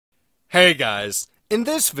Hey guys, in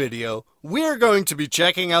this video, we are going to be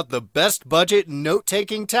checking out the best budget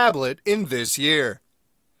note-taking tablet in this year.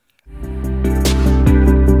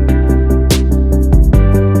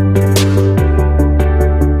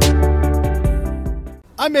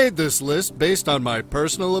 I made this list based on my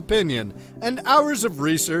personal opinion and hours of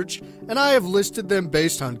research, and I have listed them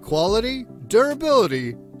based on quality,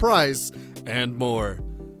 durability, price, and more.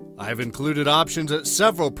 I have included options at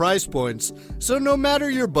several price points, so no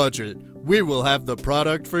matter your budget, we will have the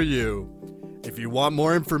product for you. If you want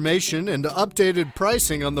more information and updated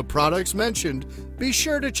pricing on the products mentioned, be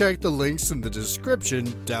sure to check the links in the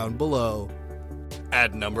description down below.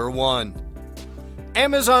 At number 1.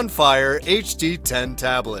 Amazon Fire HD10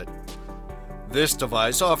 Tablet. This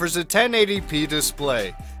device offers a 1080p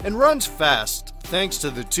display and runs fast thanks to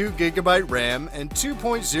the 2GB RAM and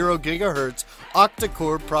 2.0 GHz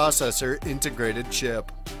Octa-Core processor integrated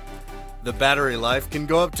chip. The battery life can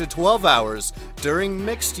go up to 12 hours during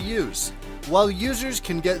mixed use, while users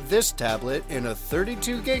can get this tablet in a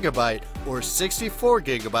 32GB or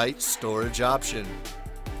 64GB storage option.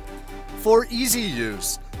 For easy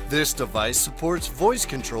use, this device supports voice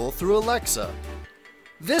control through Alexa.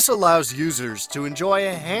 This allows users to enjoy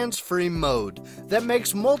a hands-free mode that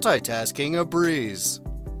makes multitasking a breeze.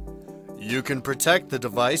 You can protect the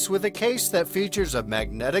device with a case that features a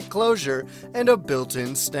magnetic closure and a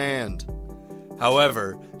built-in stand.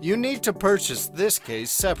 However, you need to purchase this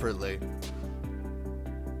case separately.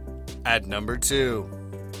 At number 2.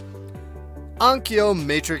 Onkyo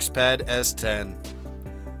MatrixPad S10.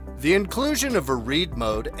 The inclusion of a read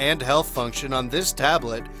mode and health function on this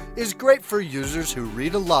tablet is great for users who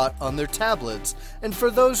read a lot on their tablets and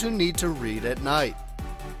for those who need to read at night.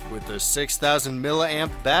 With the 6000 mAh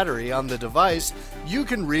battery on the device, you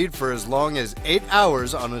can read for as long as 8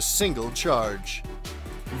 hours on a single charge.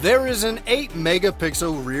 There is an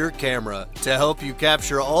 8-megapixel rear camera to help you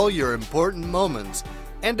capture all your important moments,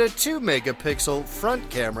 and a 2-megapixel front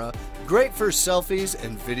camera great for selfies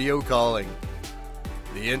and video calling.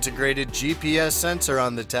 The integrated GPS sensor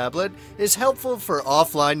on the tablet is helpful for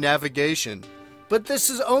offline navigation, but this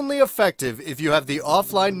is only effective if you have the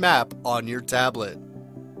offline map on your tablet.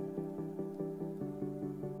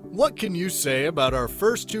 What can you say about our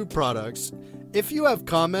first two products? If you have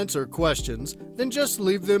comments or questions, then just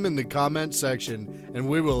leave them in the comment section and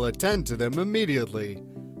we will attend to them immediately.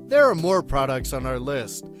 There are more products on our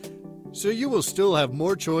list, so you will still have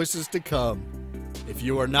more choices to come. If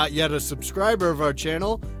you are not yet a subscriber of our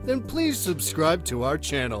channel, then please subscribe to our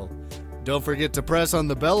channel. Don't forget to press on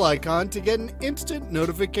the bell icon to get an instant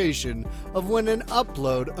notification of when I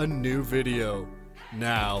upload a new video.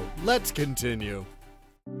 Now, let's continue.